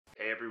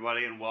Hey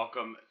everybody, and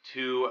welcome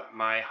to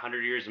my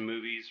 100 Years of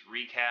Movies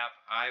recap.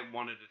 I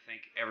wanted to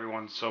thank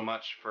everyone so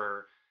much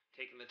for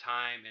taking the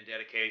time and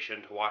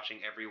dedication to watching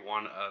every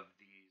one of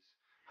these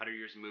 100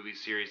 Years of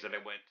Movies series that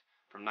I went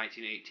from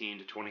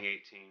 1918 to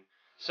 2018.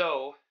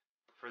 So,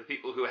 for the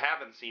people who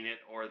haven't seen it,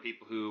 or the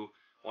people who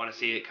want to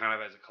see it kind of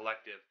as a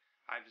collective,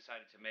 I've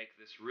decided to make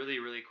this really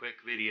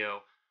quick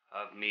video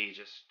of me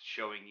just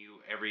showing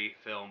you every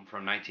film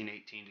from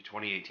 1918 to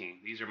 2018.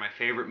 These are my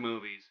favorite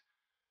movies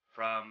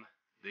from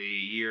the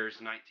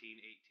years 1918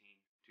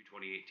 to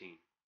 2018.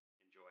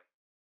 Enjoy.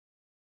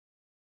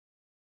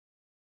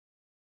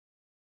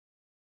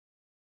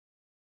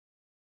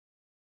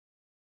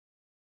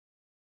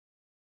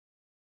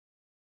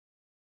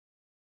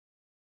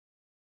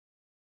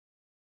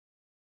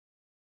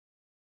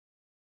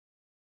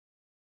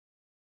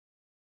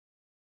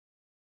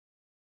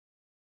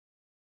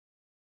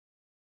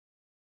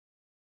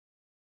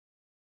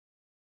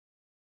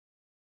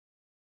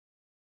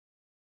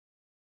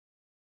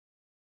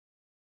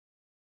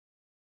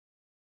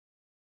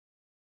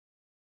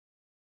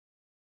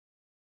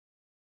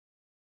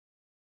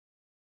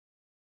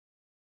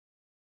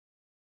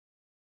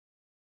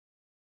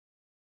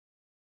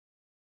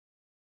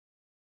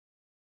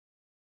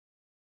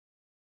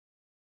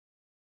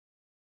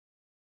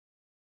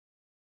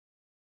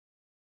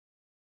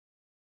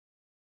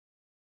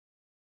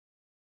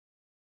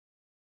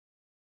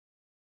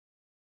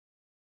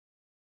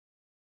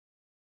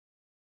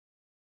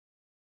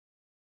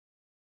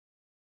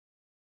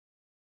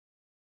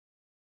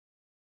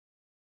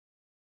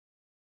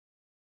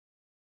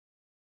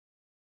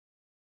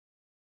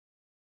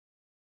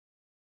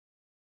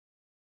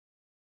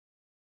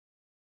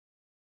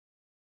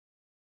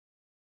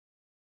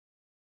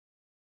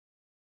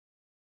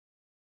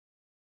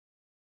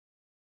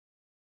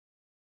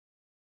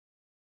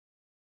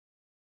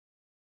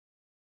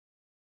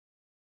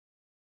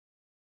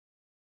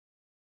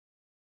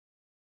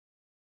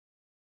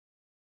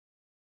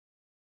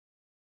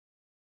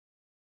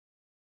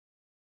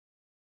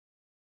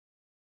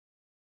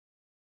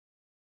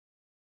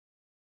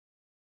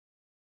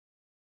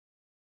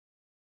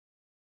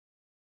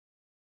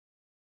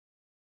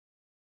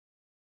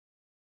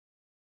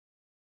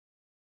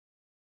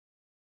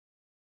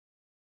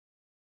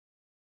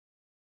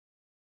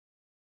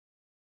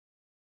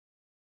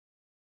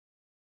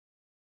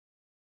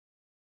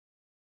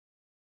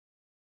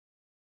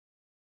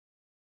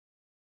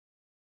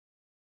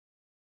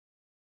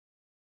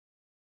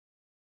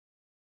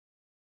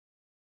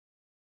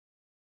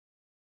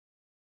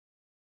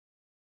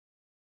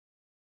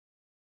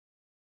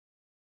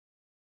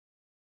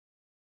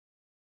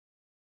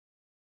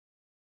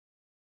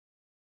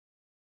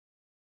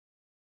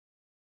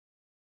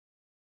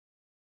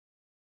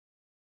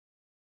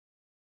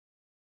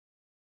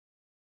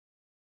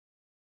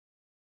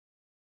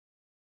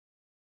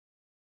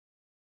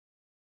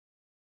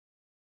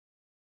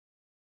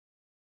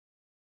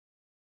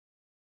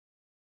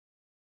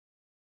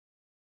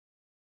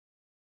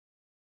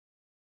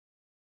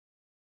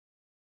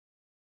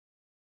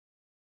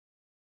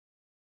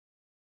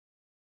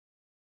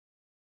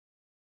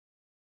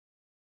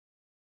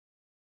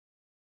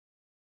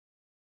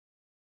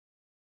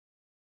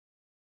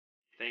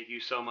 Thank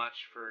you so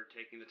much for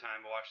taking the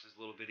time to watch this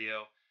little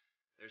video.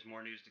 There's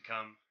more news to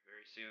come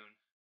very soon.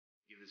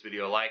 Give this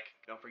video a like.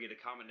 Don't forget to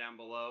comment down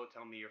below.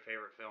 Tell me your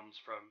favorite films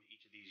from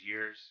each of these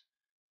years.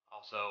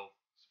 Also,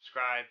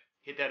 subscribe,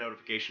 hit that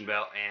notification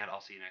bell, and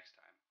I'll see you next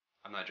time.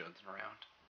 I'm not joking around.